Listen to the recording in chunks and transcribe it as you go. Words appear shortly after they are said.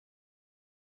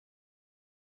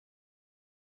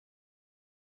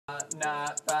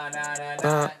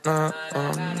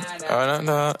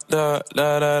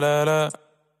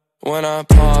When I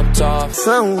popped off,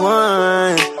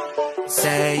 someone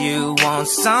say you want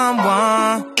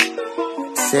someone.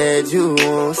 Said you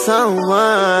want someone.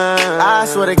 I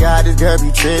swear to God, this girl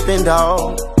be tripping,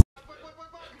 dog.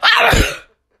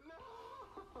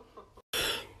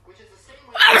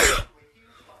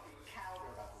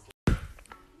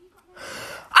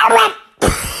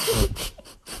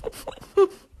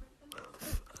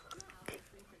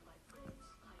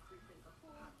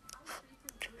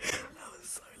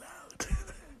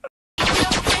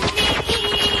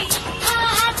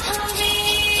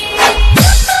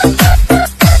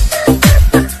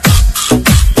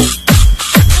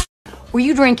 Were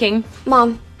you drinking?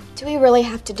 Mom, do we really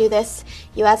have to do this?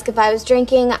 You ask if I was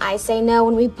drinking, I say no,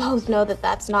 and we both know that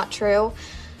that's not true.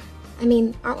 I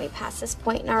mean, aren't we past this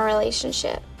point in our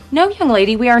relationship? No, young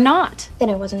lady, we are not. Then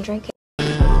I wasn't drinking.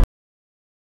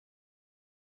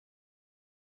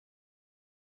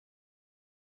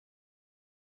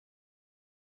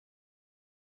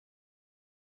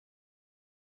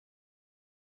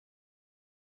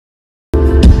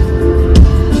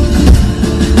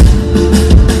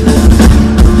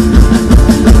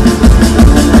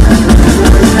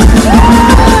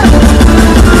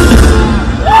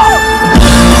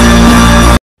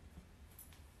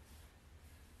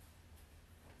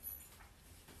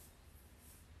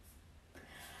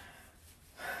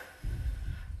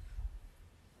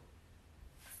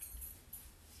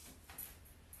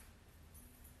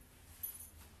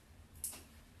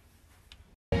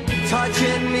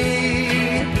 Touching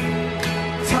me,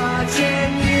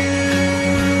 touching you,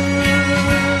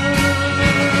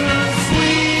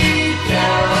 sweet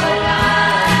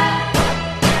Caroline.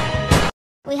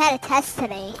 We had a test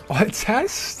today. What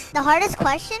test? The hardest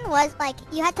question was like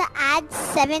you had to add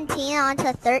 17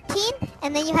 onto 13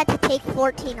 and then you had to take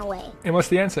 14 away. And what's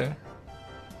the answer?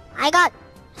 I got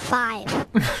 5.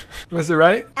 Was it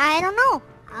right? I don't know.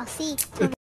 I'll see.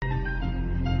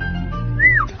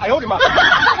 哎呦我的妈！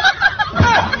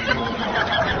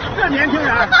这年轻人，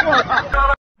我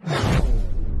操！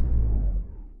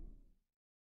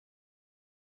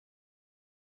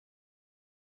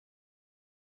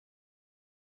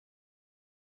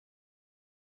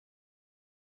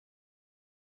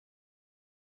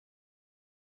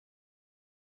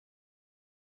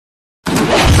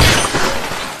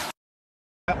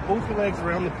 Both your legs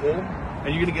around the pole,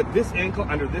 and you're gonna get this ankle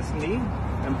under this knee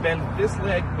and bend this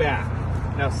leg back.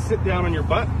 Now sit down on your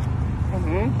butt.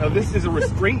 Now this is a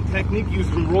restraint technique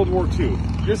used in World War II.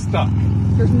 You're stuck.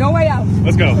 There's no way out.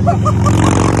 Let's go.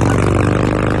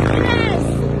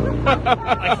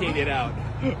 I can't get out.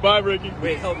 Bye, Ricky.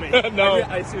 Wait, help me. No.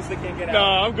 I seriously can't get out. No,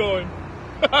 I'm going.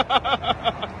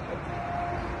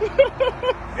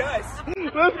 Guys.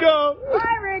 Let's go.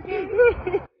 Bye, Ricky.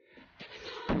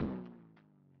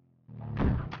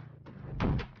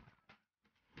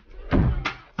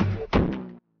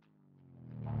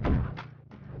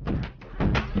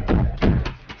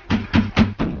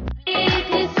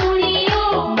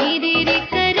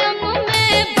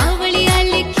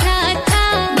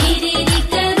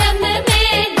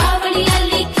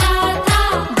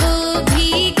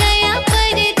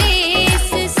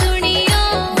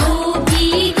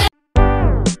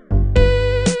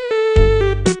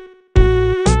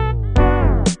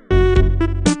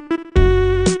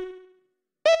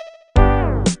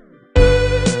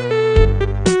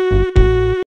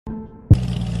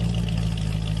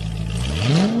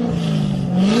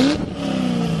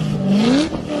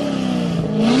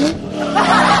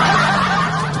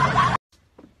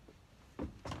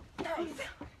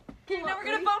 Okay, now we're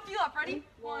gonna both you up. Ready?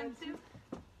 1, 2.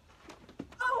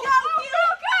 Oh, go!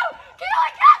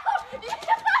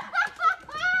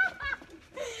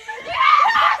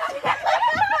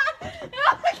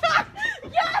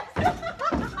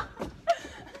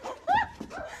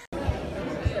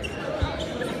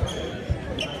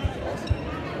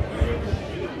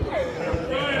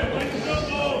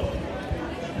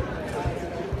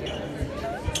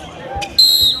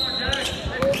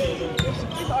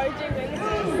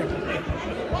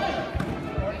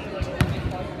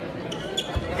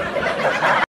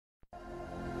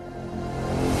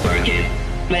 Work it,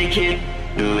 make it,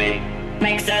 do it,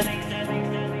 makes us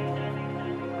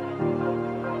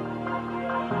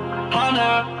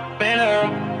harder, better,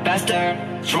 faster,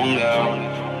 stronger.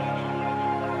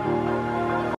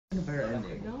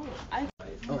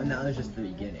 Oh, and now there's just the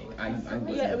beginning.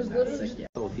 Yeah, it was literally just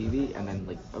Phoebe, and then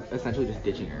like essentially just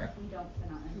ditching her.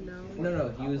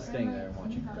 No, he was staying there and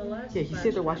watching her. Yeah, he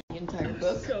stayed there watching the entire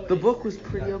book. The book was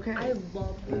pretty okay. I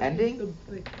love the ending.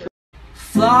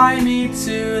 Fly me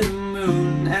to the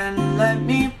moon and let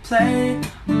me play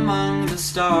among the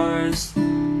stars.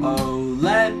 Oh,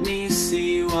 let me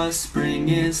see what spring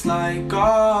is like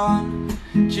on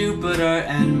Jupiter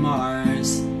and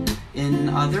Mars. In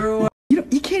other words, you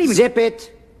can't even zip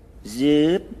it.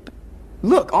 Zip.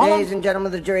 Look, ladies and gentlemen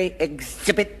of the jury,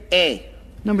 Exhibit A.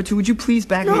 Number 2, would you please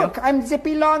back me up? Look, I'm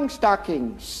Zippy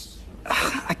Longstockings.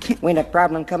 I can't. When a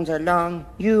problem comes along,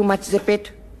 you must zip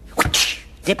it.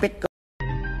 Zip it.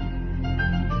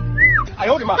 I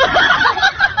owed him up.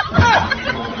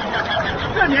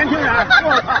 这年轻人，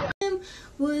我操！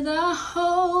 what I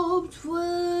hoped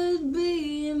would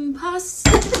be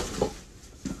impossible.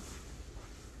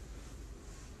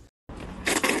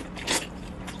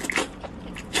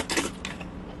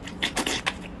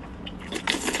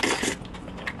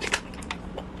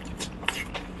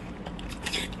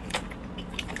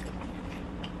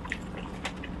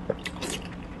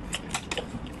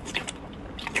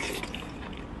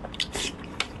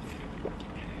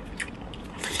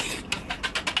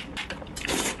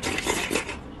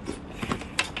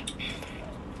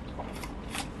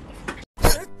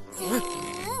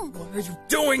 What are you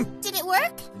doing? Did it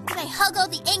work? Did I hug all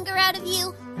the anger out of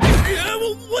you? Yeah,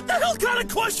 well, what the hell kind of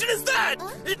question is that?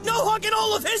 No hug in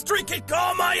all of history can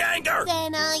calm my anger.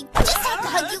 Then I just have to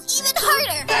hug you even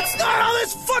harder. That's not how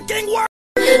this fucking works.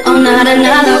 Oh, not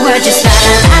another word, just la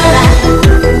la la la.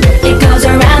 It goes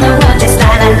around the world, just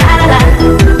la la la la.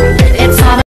 It's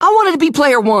all. I wanted to be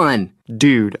player 1.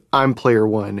 Dude, I'm player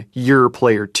 1. You're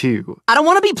player 2. I don't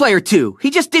want to be player 2. He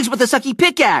just digs with a sucky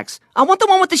pickaxe. I want the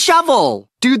one with the shovel.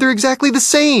 Dude, they're exactly the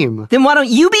same. Then why don't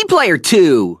you be player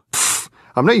 2? Pfft,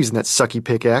 I'm not using that sucky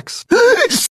pickaxe.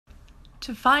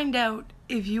 To find out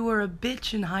if you were a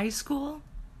bitch in high school,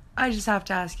 I just have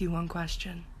to ask you one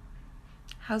question.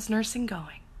 How's nursing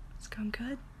going? It's going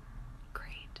good?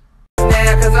 Great.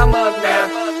 Now, cause I'm up now.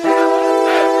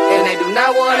 And they do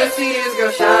not want to see this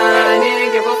girl shine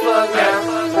and give a fuck now.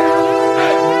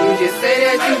 You just say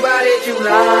that you bout it, you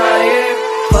lying.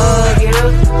 Fuck it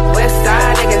up. West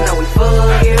side niggas know we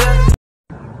fuck it up.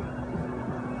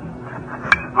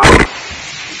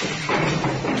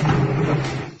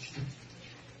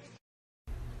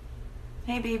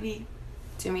 Hey baby,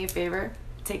 do me a favor,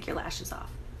 take your lashes off.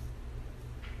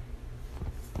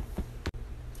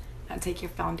 Now take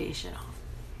your foundation off.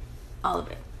 All of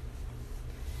it.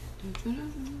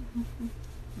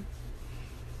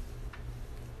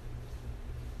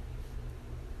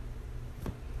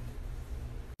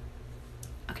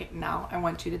 Okay, now I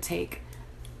want you to take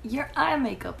your eye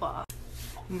makeup off.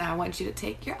 Now I want you to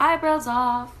take your eyebrows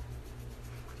off.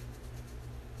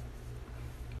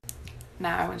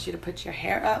 Now I want you to put your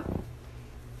hair up.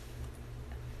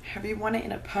 However you want it,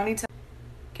 in a ponytail.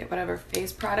 Get whatever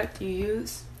face product you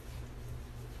use.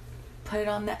 Put it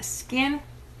on that skin.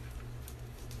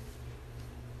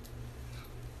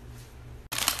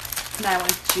 Now I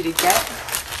want you to get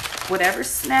whatever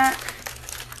snack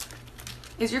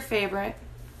is your favorite.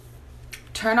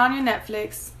 Turn on your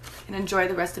Netflix and enjoy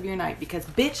the rest of your night because,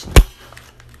 bitch,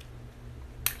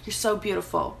 you're so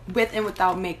beautiful with and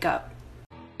without makeup.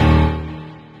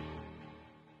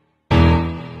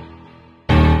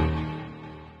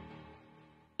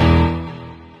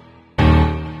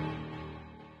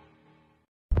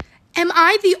 Am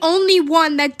I the only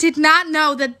one that did not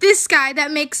know that this guy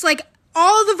that makes like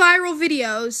all the viral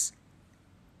videos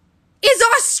is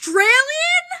Australian?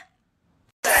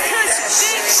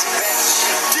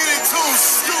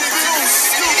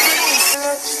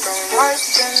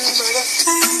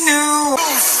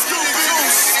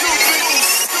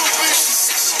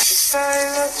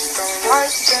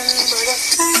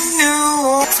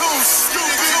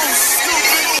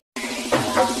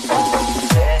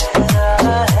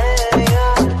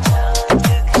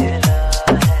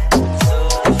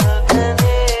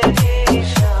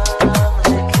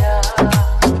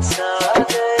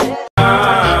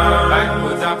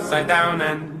 Down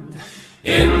and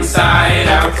inside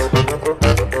out.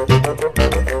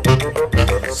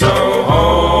 So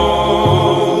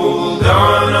hold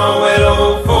on or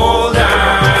it'll fall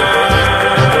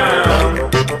down.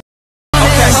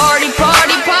 Okay. Party,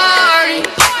 party, party.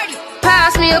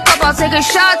 Pass me a cup, I'll take a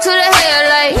shot to the head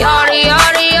like yada,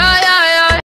 yada, yada,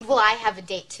 yada. Well, I have a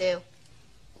date too.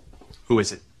 Who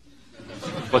is it?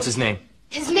 What's his name?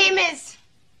 His name is...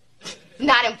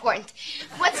 not important.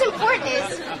 What's important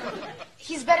is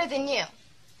he's better than you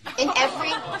in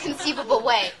every conceivable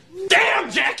way.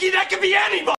 Damn, Jackie, that could be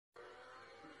anybody!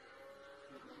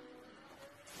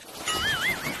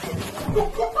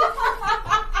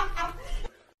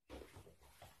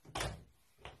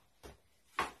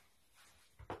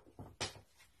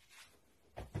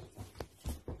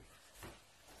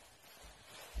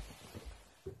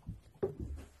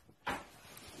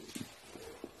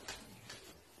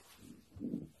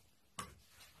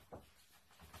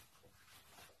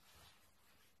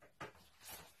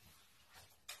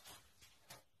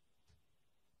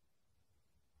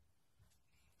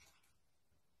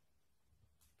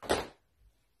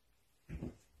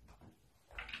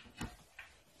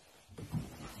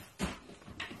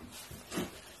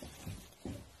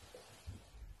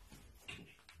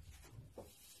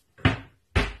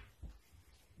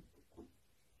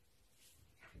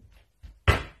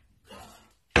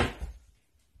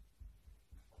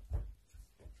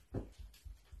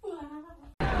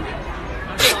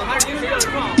 Cause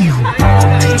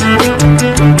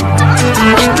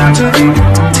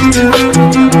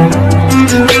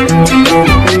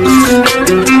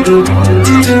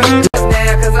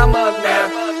I'm up now,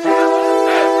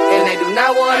 and they do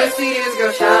not want to see this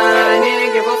girl shine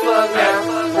and give a fuck now.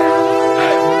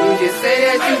 You just say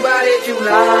that you bout it, you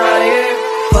lying.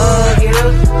 Fuck it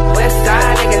up, West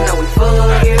Side niggas know we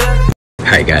fuck it up.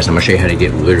 Alright guys, I'm going to show you how to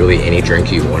get literally any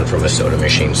drink you want from a soda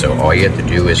machine. So all you have to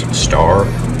do is star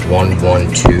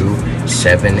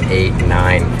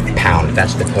 112789 pound.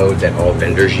 That's the code that all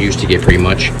vendors use to get pretty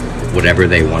much whatever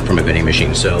they want from a vending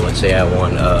machine. So let's say I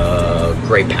want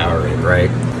grape Powerade,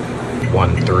 right?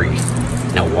 13.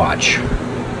 Now watch.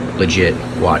 Legit,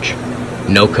 watch.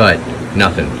 No cut,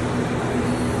 nothing.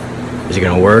 Is it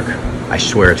going to work? I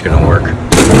swear it's going to work.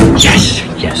 Yes,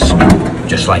 yes.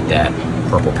 Just like that.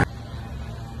 Purple Powerade.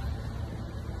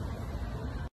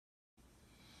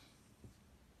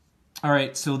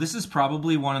 Alright, so this is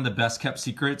probably one of the best kept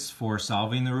secrets for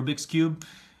solving the Rubik's Cube.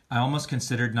 I almost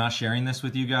considered not sharing this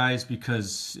with you guys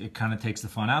because it kind of takes the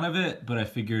fun out of it, but I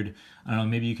figured, I don't know,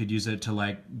 maybe you could use it to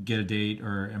like get a date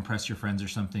or impress your friends or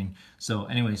something. So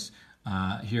anyways,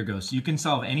 here goes. You can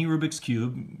solve any Rubik's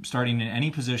Cube starting in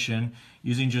any position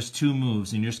using just 2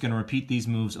 moves, and you're just going to repeat these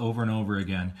moves over and over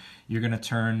again. You're going to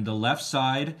turn the left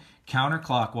side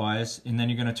counterclockwise, and then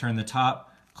you're going to turn the top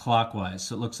clockwise,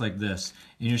 so it looks like this,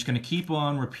 and you're just going to keep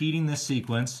on repeating this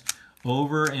sequence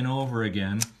over and over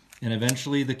again, and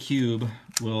eventually the cube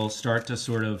will start to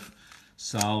sort of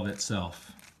solve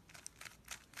itself.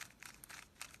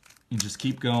 You just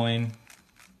keep going.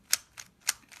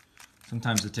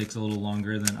 Sometimes it takes a little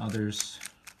longer than others.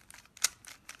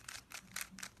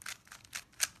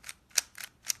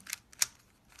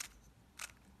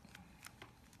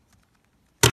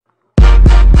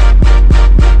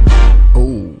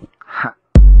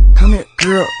 Come here,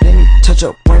 girl, let me touch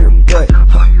up on your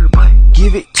butt.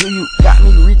 Give it to you, got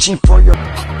me reaching for your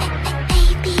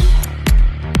Baby,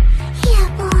 yeah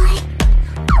boy,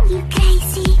 you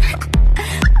crazy.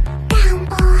 Down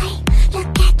boy,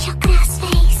 look at your glass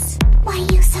face. Why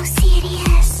you so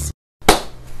serious?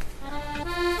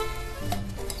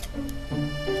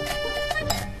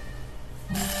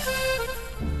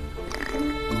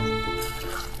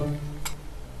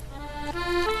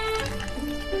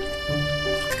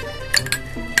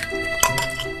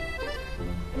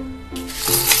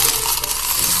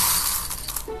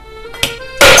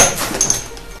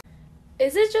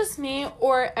 Is it just me,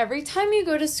 or every time you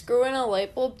go to screw in a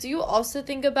light bulb, do you also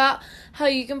think about how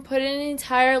you can put an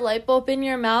entire light bulb in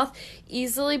your mouth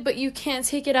easily, but you can't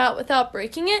take it out without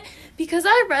breaking it? Because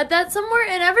I read that somewhere,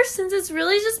 and ever since it's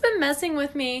really just been messing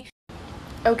with me.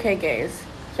 Okay, guys,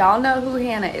 y'all know who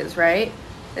Hannah is, right?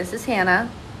 This is Hannah,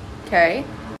 okay?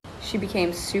 She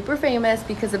became super famous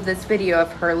because of this video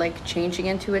of her, like, changing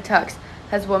into a tux.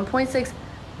 Has 1.6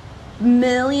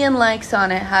 million likes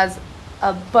on it, has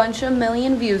a bunch of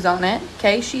million views on it,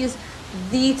 okay? She is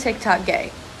the TikTok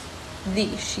gay.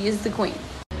 She is the queen.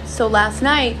 So last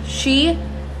night, she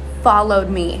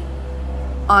followed me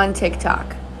on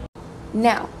TikTok.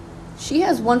 Now, she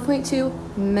has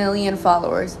 1.2 million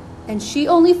followers, and she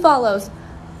only follows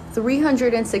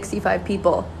 365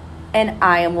 people, and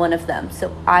I am one of them.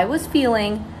 So I was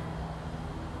feeling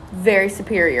very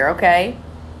superior, okay?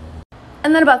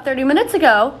 And then about 30 minutes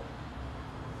ago,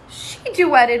 she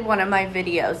duetted one of my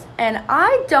videos, and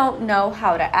I don't know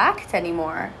how to act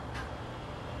anymore.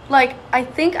 Like, I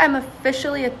think I'm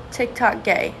officially a TikTok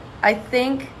gay. I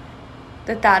think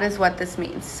that is what this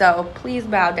means. So please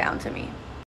bow down to me.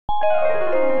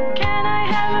 Can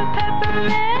I have a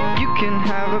peppermint? You can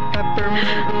have a peppermint.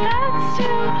 That's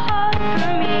too hot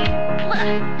for me.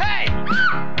 Hey!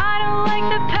 I don't like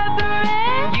the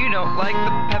peppermint. You don't like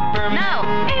the peppermint? No,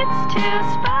 it's too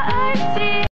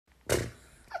spicy.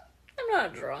 I'm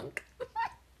not drunk.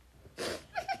 I'm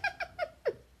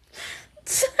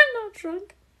not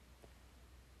drunk.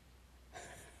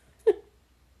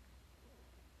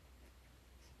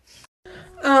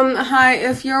 Hi,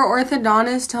 if your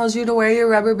orthodontist tells you to wear your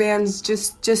rubber bands,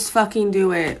 just fucking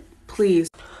do it, please.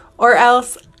 Or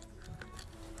else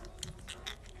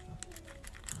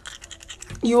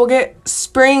you will get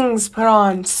springs put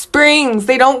on. Springs,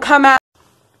 they don't come out.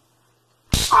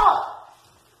 Ah!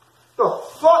 The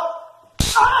fuck?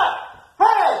 Ah!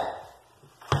 Hey!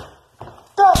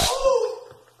 The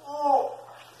oh.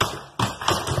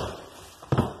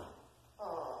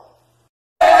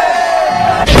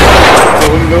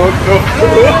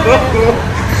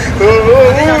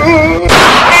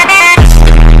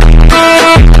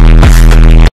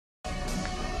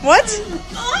 What?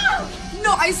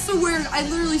 No, I swear. I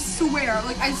literally swear.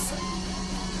 Like,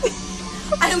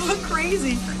 I look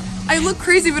crazy. I look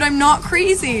crazy, but I'm not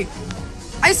crazy.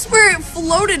 I swear it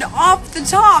floated off the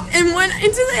top and went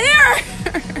into the air.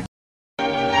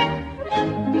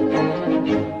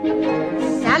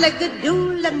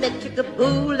 Salagadoola,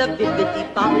 metchigaboola,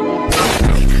 bibbidi-bobbidi.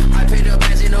 I paid the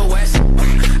bands in the west.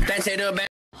 Then say the band.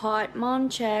 Hot mom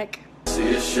check. See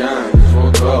it shine, cause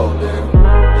we're golden.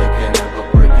 They can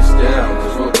never break us down,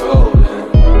 cause we're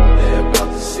golden. They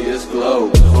about to see us glow,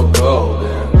 cause we're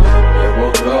golden. Yeah,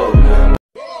 we're golden.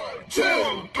 1, 2,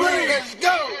 3, let's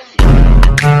go!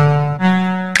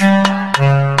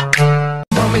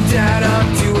 Mom and Dad,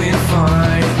 I'm doing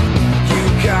fine. You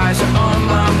guys are on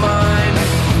my mind.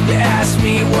 You asked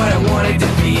me what I wanted to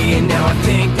be, and now I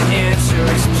think the answer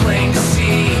is plain to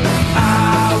see.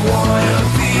 I wanna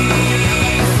be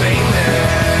famous.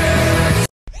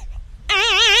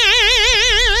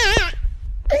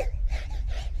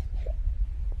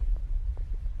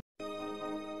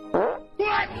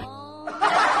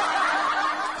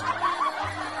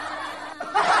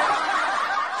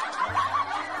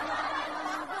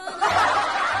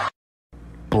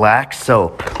 Black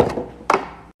soap.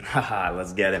 Haha,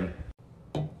 let's get him.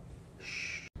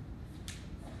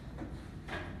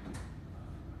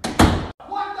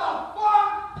 What the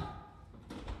fuck?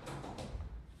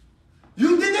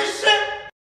 You did this shit?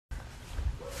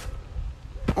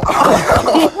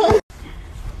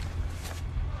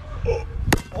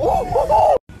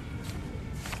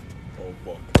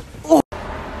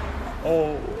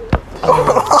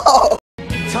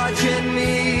 Touching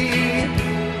me,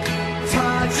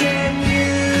 touching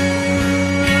you,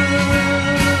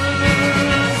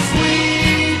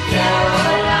 sweet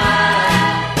Caroline.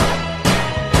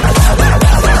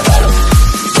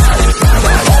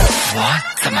我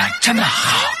怎么这么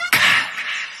好看？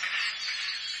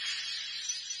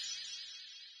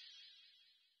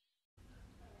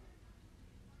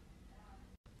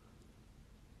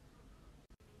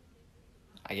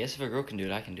 I guess if a girl can do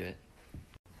it, I can do it.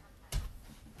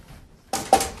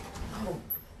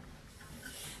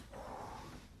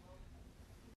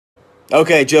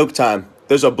 Okay, joke time.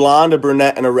 There's a blonde, a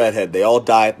brunette, and a redhead. They all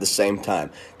die at the same time.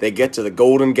 They get to the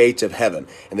golden gates of heaven,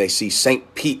 and they see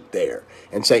St. Pete there.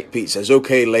 And St. Pete says,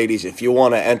 okay, ladies, if you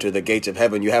want to enter the gates of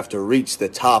heaven, you have to reach the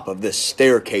top of this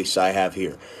staircase I have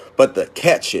here. But the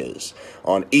catch is,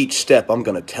 on each step, I'm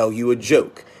going to tell you a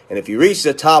joke. And if you reach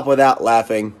the top without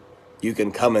laughing, you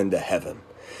can come into heaven.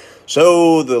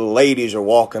 So the ladies are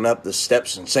walking up the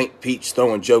steps, and St. Pete's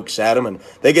throwing jokes at them, and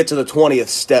they get to the 20th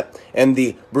step, and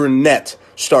the brunette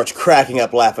starts cracking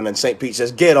up laughing, and St. Pete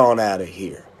says, get on out of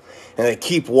here. And they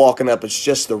keep walking up. It's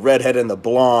just the redhead and the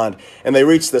blonde, and they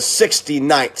reach the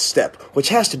 69th step, which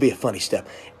has to be a funny step.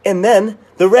 And then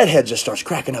the redhead just starts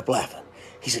cracking up laughing.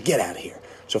 He said, get out of here.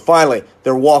 So finally,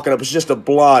 they're walking up. It's just a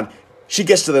blonde. She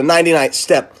gets to the 99th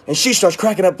step, and she starts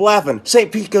cracking up laughing.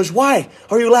 St. Pete goes, why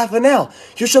are you laughing now?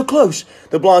 You're so close.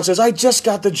 The blonde says, I just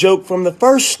got the joke from the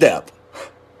first step.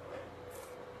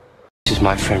 This is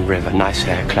my friend River, nice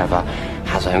hair, clever,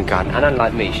 has her own gun, and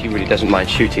unlike me, she really doesn't mind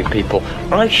shooting people.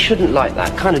 I shouldn't like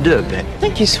that, kind of do a bit.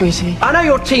 Thank you, sweetie. I know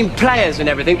you're team players and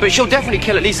everything, but she'll definitely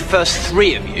kill at least the first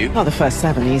 3 of you. Not the first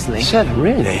 7, easily. 7,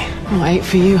 really? Oh, 8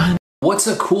 for you, honey. What's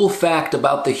a cool fact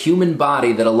about the human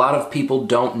body that a lot of people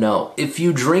don't know? If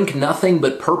you drink nothing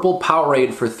but purple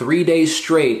Powerade for 3 days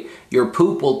straight, your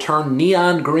poop will turn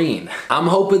neon green. I'm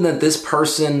hoping that this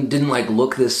person didn't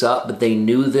look this up, but they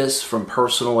knew this from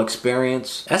personal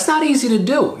experience. That's not easy to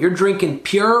do. You're drinking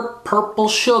pure purple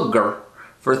sugar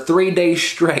for 3 days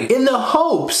straight in the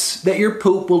hopes that your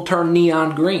poop will turn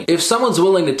neon green. If someone's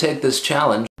willing to take this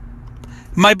challenge,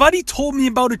 my buddy told me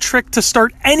about a trick to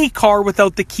start any car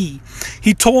without the key.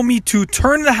 He told me to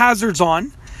turn the hazards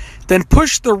on, then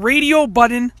push the radio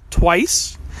button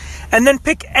twice, and then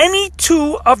pick any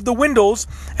 2 of the windows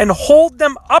and hold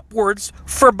them upwards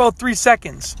for about 3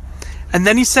 seconds. And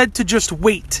then he said to just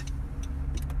wait.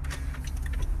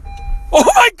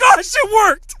 Oh my gosh, it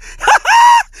worked!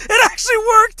 It actually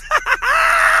worked!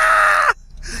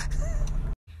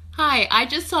 Hi, I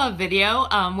just saw a video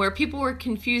where people were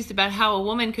confused about how a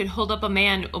woman could hold up a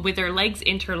man with their legs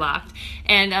interlocked.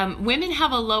 And women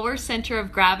have a lower center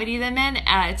of gravity than men.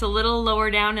 It's a little lower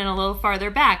down and a little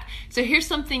farther back. So here's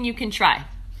something you can try.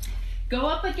 Go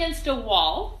up against a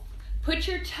wall. Put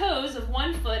your toes of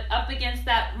one foot up against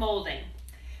that molding.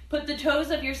 Put the toes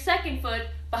of your second foot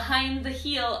behind the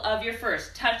heel of your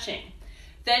first, touching.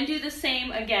 Then do the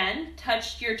same again.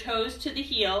 Touch your toes to the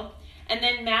heel and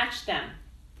then match them.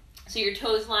 So your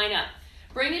toes line up.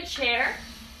 Bring a chair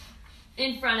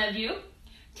in front of you.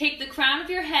 Take the crown of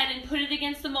your head and put it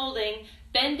against the molding.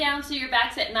 Bend down so your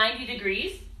back's at 90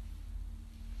 degrees.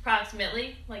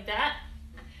 Approximately, like that.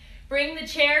 Bring the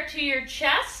chair to your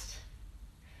chest.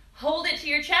 Hold it to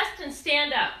your chest and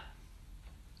stand up.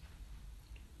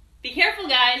 Be careful,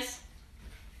 guys.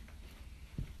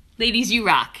 Ladies, you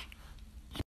rock.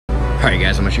 Alright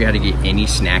guys, I'm gonna show you how to get any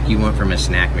snack you want from a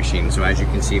snack machine. So as you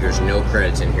can see, there's no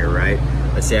credits in here, right?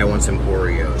 Let's say I want some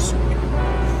Oreos.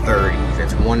 30,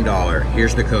 that's $1.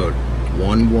 Here's the code,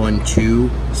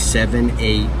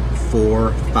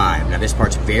 112784. Now this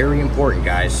part's very important,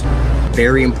 guys.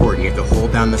 Very important, you have to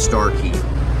hold down the star key.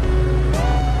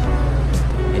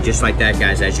 And just like that,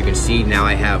 guys, as you can see, now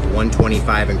I have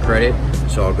 125 in credit.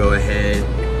 So I'll go ahead,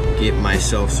 get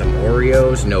myself some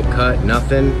Oreos, no cut,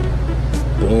 nothing.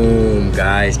 Boom,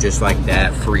 guys, just like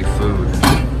that, free food.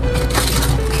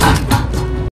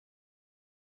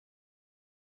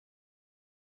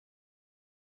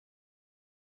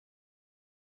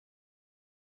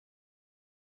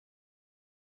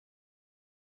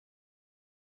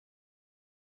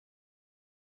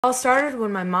 All started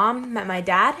when my mom met my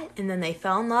dad, and then they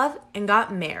fell in love and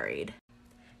got married.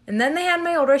 And then they had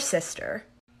my older sister.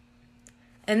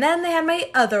 And then they had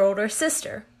my other older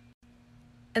sister.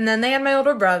 And then they had my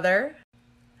older brother.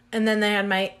 And then they had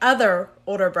my other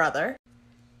older brother.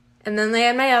 And then they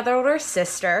had my other older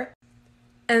sister.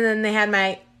 And then they had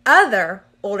my other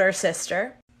older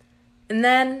sister. And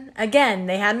then again,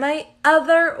 they had my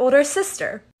other older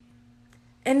sister.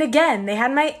 And again, they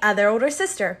had my other older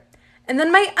sister. And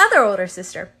then my other older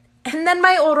sister. And then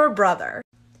my older brother.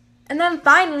 And then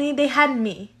finally, they had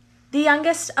me, the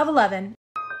youngest of 11.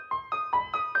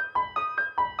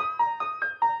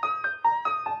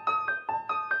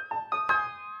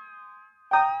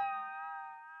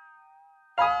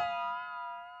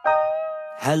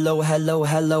 Hello, hello,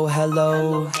 hello,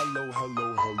 hello.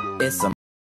 It's a